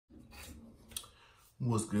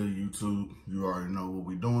What's good, YouTube? You already know what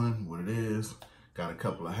we're doing, what it is. Got a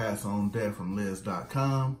couple of hats on deck from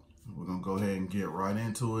Liz.com. We're gonna go ahead and get right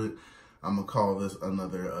into it. I'm gonna call this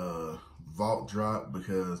another vault drop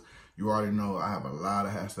because you already know I have a lot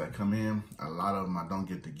of hats that come in. A lot of them I don't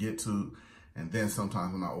get to. And then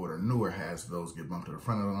sometimes when I order newer hats, those get bumped to the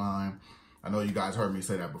front of the line. I know you guys heard me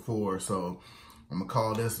say that before, so I'm gonna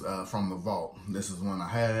call this from the vault. This is one I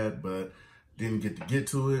had, but didn't get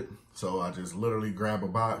to it. So I just literally grab a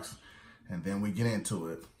box and then we get into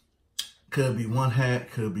it. Could be one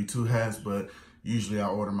hat, could be two hats, but usually I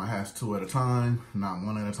order my hats two at a time, not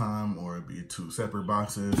one at a time, or it'd be two separate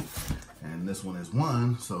boxes. And this one is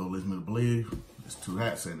one, so it leads me to believe there's two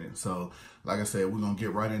hats in it. So like I said, we're gonna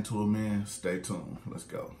get right into it, man. Stay tuned. Let's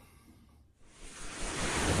go.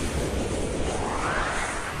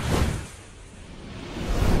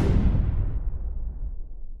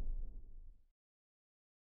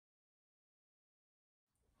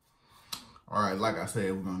 All right, like I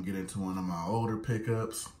said, we're gonna get into one of my older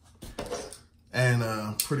pickups.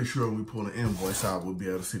 And pretty sure when we pull the invoice out, we'll be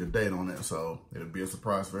able to see the date on it. So it'll be a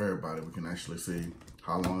surprise for everybody. We can actually see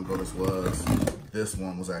how long ago this was. This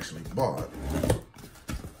one was actually bought.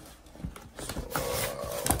 So,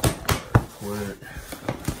 quick.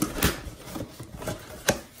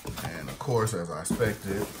 And of course, as I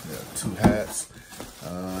expected, two hats,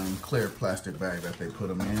 clear plastic bag that they put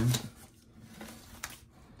them in.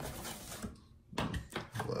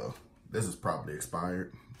 Well, this is probably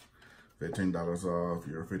expired. $15 off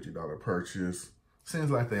your $50 purchase.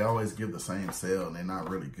 Seems like they always give the same sale and they're not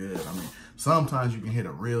really good. I mean, sometimes you can hit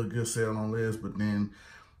a real good sale on Liz, but then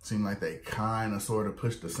seem like they kind of sort of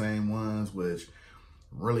push the same ones, which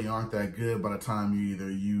really aren't that good by the time you either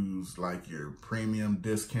use like your premium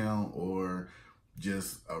discount or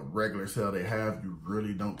just a regular sale they have. You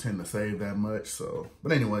really don't tend to save that much. So,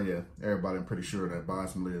 but anyway, yeah, everybody I'm pretty sure that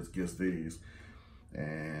buys from Liz gets these.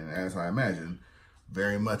 And as I imagine,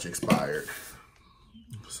 very much expired.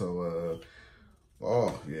 So,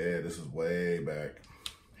 oh yeah, this is way back.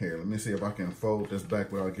 Here, let me see if I can fold this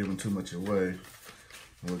back without giving too much away.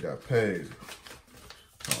 We got paid.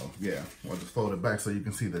 Oh yeah, I'll just fold it back so you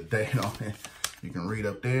can see the date on it. You can read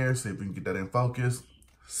up there, see if we can get that in focus.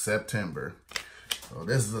 September. So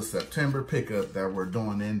this is a September pickup that we're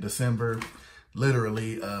doing in December.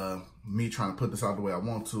 Literally, me trying to put this out the way I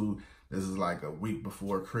want to. This is like a week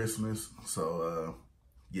before Christmas. So,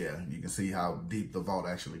 yeah, you can see how deep the vault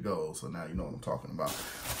actually goes. So now you know what I'm talking about.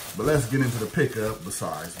 But let's get into the pickup.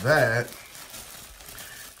 Besides that,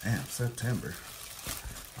 damn, September.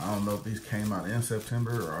 I don't know if these came out in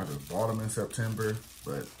September or I just bought them in September.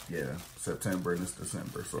 But yeah, September and it's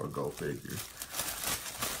December. So go figure.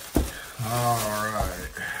 All right.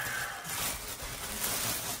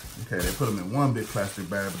 Okay, they put them in one big plastic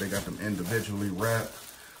bag, but they got them individually wrapped.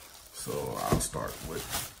 So I'll start with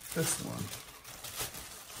this one.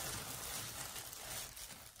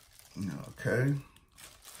 Okay.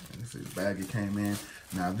 You see the baggie came in.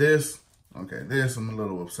 Now this, okay, this I'm a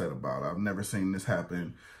little upset about. I've never seen this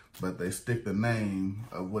happen, but they stick the name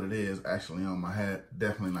of what it is actually on my hat.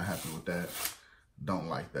 Definitely not happy with that. Don't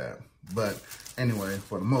like that. But anyway,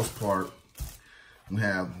 for the most part, we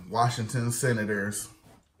have Washington Senators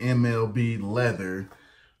MLB leather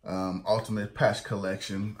ultimate patch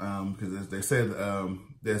collection, because as they said,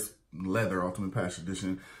 this leather ultimate patch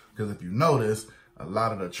edition, because if you notice, a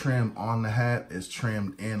lot of the trim on the hat is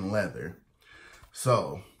trimmed in leather.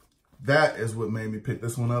 So that is what made me pick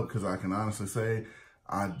this one up, because I can honestly say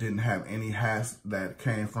I didn't have any hats that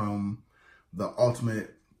came from the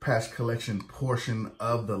ultimate patch collection portion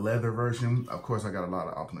of the leather version. Of course, I got a lot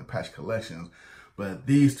of ultimate patch collections, but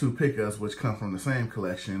these two pickups, which come from the same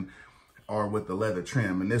collection, are with the leather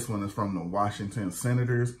trim. And this one is from the Washington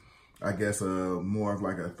Senators. I guess more of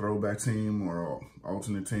like a throwback team or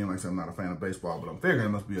alternate team. Like I said, I'm not a fan of baseball, but I'm figuring it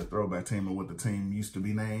must be a throwback team of what the team used to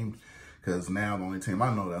be named, because now the only team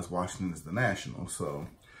I know that's Washington is the Nationals. So,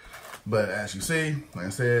 but as you see, like I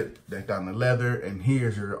said, decked out in the leather, and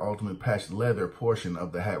here's your ultimate patch leather portion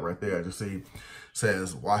of the hat right there. As you see, it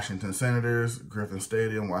says Washington Senators, Griffin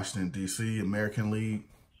Stadium, Washington, D.C., American League,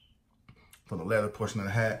 for the leather portion of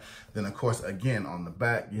the hat. Then of course, again, on the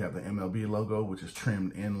back, you have the MLB logo, which is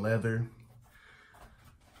trimmed in leather.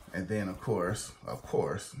 And then of course,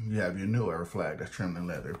 you have your NewEra flag that's trimmed in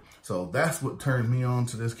leather. So that's what turned me on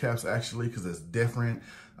to this caps actually, because it's different.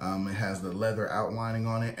 It has the leather outlining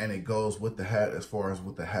on it, and it goes with the hat as far as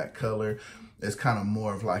with the hat color. It's kind of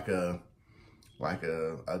more of like a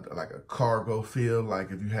cargo feel, like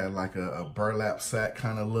if you had like a burlap sack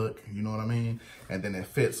kind of look, you know what I mean? And then it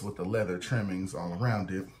fits with the leather trimmings all around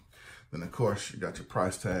it. Then of course you got your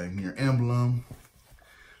price tag and your emblem.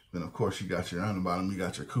 Then, of course, you got your, on the bottom, you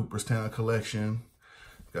got your Cooperstown collection.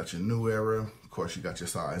 Got your NewEra. Of course, you got your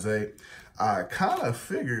size 8. I kind of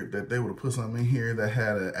figured that they would have put something in here that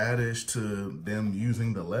had an adage to them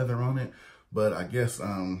using the leather on it. But I guess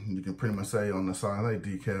you can pretty much say on the size 8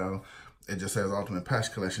 decal, it just says Ultimate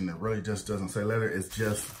Patch Collection. It really just doesn't say leather. It's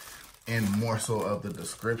just in more so of the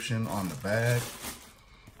description on the bag.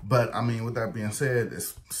 But, I mean, with that being said,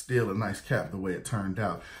 it's still a nice cap the way it turned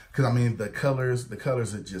out. Because, I mean, the colors,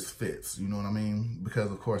 it just fits. You know what I mean?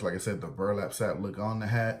 Because, of course, like I said, the burlap sack look on the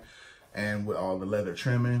hat and with all the leather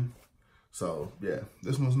trimming. So, yeah,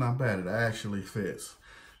 this one's not bad. It actually fits.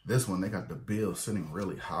 This one, they got the bill sitting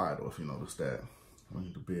really high, though, if you notice that. Look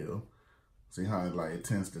at the bill. See how it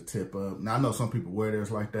tends to tip up. Now, I know some people wear theirs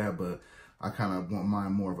like that, but I kind of want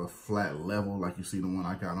mine more of a flat level like you see the one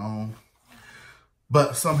I got on.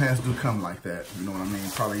 But some hats do come like that, you know what I mean?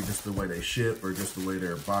 Probably just the way they ship or just the way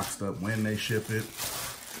they're boxed up when they ship it.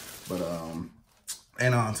 But,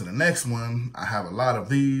 and on to the next one. I have a lot of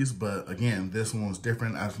these, but again, this one's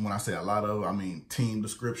different. As when I say a lot of, I mean team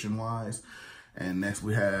description wise. And next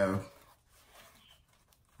we have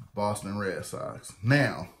Boston Red Sox.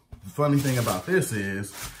 Now, the funny thing about this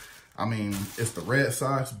is, I mean, it's the Red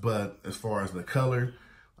Sox, but as far as the color,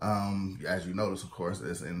 as you notice, of course,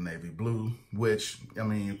 it's in navy blue, which, I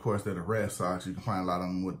mean, of course, they're the Red Sox. You can find a lot of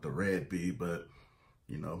them with the red B, but,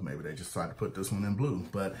 you know, maybe they just decided to put this one in blue.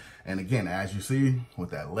 But, and again, as you see, with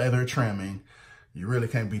that leather trimming, you really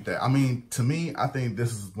can't beat that. I mean, to me, I think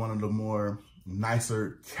this is one of the more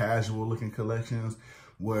nicer, casual looking collections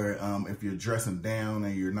where if you're dressing down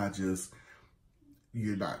and you're not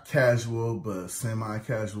casual, but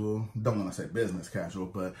semi-casual. Don't want to say business casual,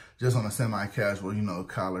 but just on a semi-casual, you know,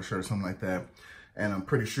 collar shirt, something like that. And I'm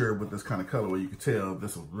pretty sure with this kind of colorway, you could tell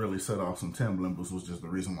this will really set off some Timberland boots, which is the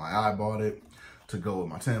reason why I bought it, to go with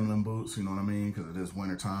my Timberland boots, you know what I mean? Because it is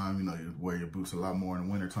wintertime, you know, you wear your boots a lot more in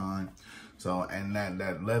wintertime. So, and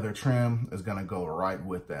that leather trim is going to go right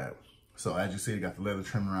with that. So as you see, you got the leather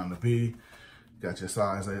trim around the B, got your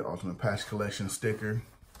size 8 Ultimate Patch Collection sticker.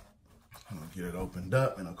 I'm gonna get it opened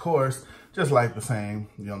up, and of course, just like the same,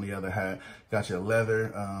 on the other hat, got your leather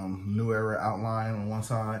NewEra outline on one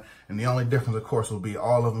side, and the only difference, of course, will be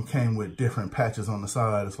all of them came with different patches on the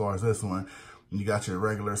side. As far as this one, you got your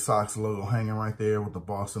regular Sox logo hanging right there with the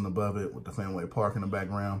Boston above it, with the Fenway Park in the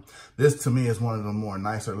background. This, to me, is one of the more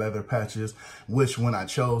nicer leather patches, which when I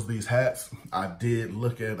chose these hats, I did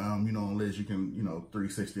look at, you know, on Liz, you can, you know,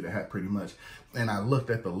 360 the hat pretty much. And I looked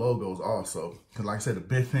at the logos also. Because like I said, the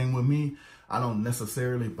big thing with me, I don't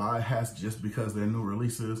necessarily buy hats just because they're new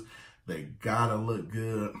releases. They gotta look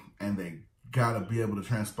good, and they gotta be able to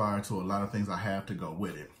transpire to a lot of things I have to go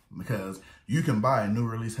with it. Because you can buy a new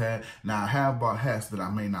release hat. Now, I have bought hats that I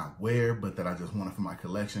may not wear, but that I just wanted for my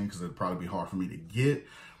collection because it'd probably be hard for me to get.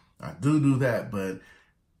 I do that, but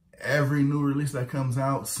every new release that comes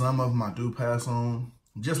out, some of them I do pass on.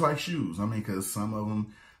 Just like shoes. I mean, because some of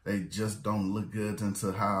them, they just don't look good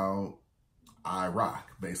into how I rock,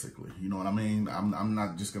 basically. You know what I mean? I'm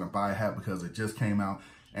not just going to buy a hat because it just came out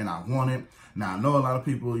and I want it. Now, I know a lot of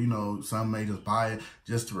people, you know, some may just buy it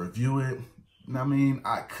just to review it. I mean,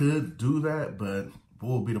 I could do that, but what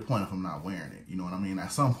will be the point if I'm not wearing it? You know what I mean?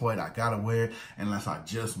 At some point, I gotta wear it unless I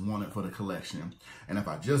just want it for the collection. And if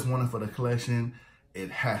I just want it for the collection, it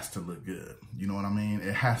has to look good. You know what I mean?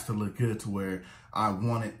 It has to look good to where I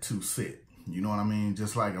want it to sit. You know what I mean?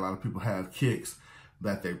 Just like a lot of people have kicks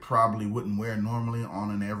that they probably wouldn't wear normally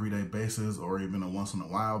on an everyday basis or even a once in a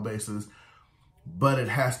while basis. But it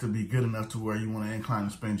has to be good enough to where you want to incline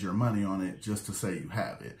to spend your money on it just to say you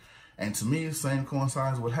have it. And to me, the same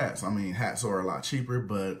coincides with hats. I mean, hats are a lot cheaper,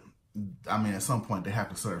 but I mean, at some point they have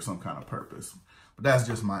to serve some kind of purpose. But that's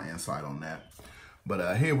just my insight on that.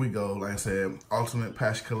 But here we go. Like I said, Ultimate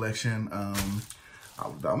Patch Collection. I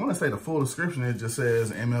want to say the full description, it just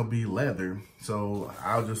says MLB Leather. So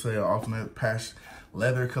I'll just say Ultimate Patch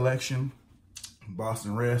Leather Collection.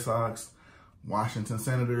 Boston Red Sox, Washington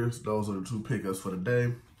Senators. Those are the two pickups for the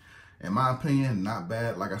day. In my opinion, not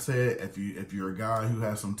bad. Like I said, if you're a guy who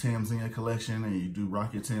has some Timbs in your collection and you do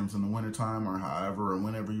rock your Timbs in the wintertime or however or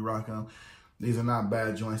whenever you rock them, these are not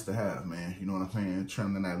bad joints to have, man. You know what I'm saying?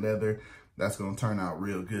 Trimmed in that leather, that's going to turn out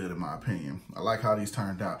real good in my opinion. I like how these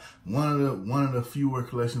turned out. One of the fewer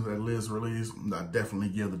collections that Liz released, I definitely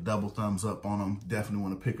give the double thumbs up on them. Definitely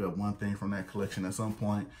want to pick up one thing from that collection at some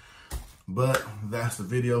point. But that's the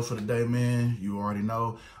video for today, man. You already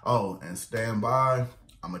know. Oh, and stand by.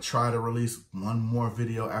 I'm going to try to release one more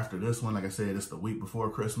video after this one. Like I said, it's the week before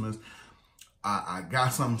Christmas. I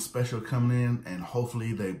got something special coming in, and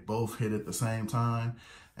hopefully they both hit at the same time.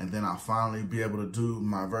 and then I'll finally be able to do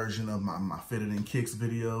my version of my fitted and kicks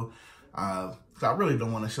video. I really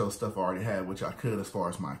don't want to show stuff I already have, which I could as far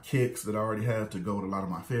as my kicks that I already have to go with a lot of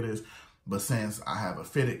my fitteds. But since I have a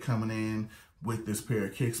fitted coming in with this pair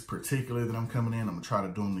of kicks particularly that I'm coming in, I'm gonna try to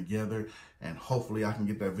do them together, and hopefully I can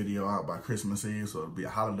get that video out by Christmas Eve, so it'll be a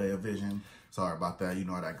holiday vision. Sorry about that, you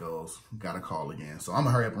know how that goes. Got a call again. So I'm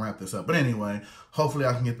gonna hurry up and wrap this up. But anyway, hopefully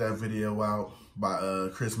I can get that video out by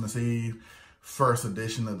Christmas Eve. First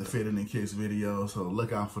edition of the fitted and kicks video, so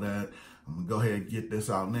look out for that. I'm gonna go ahead and get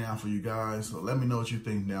this out now for you guys. So let me know what you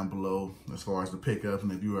think down below as far as the pickup,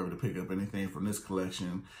 and if you were able to pick up anything from this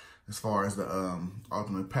collection. As far as the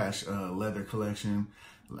Ultimate Patch leather collection,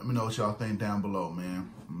 let me know what y'all think down below, man.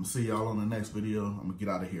 I'm gonna see y'all on the next video. I'm gonna get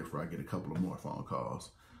out of here before I get a couple of more phone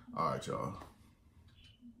calls. All right, y'all.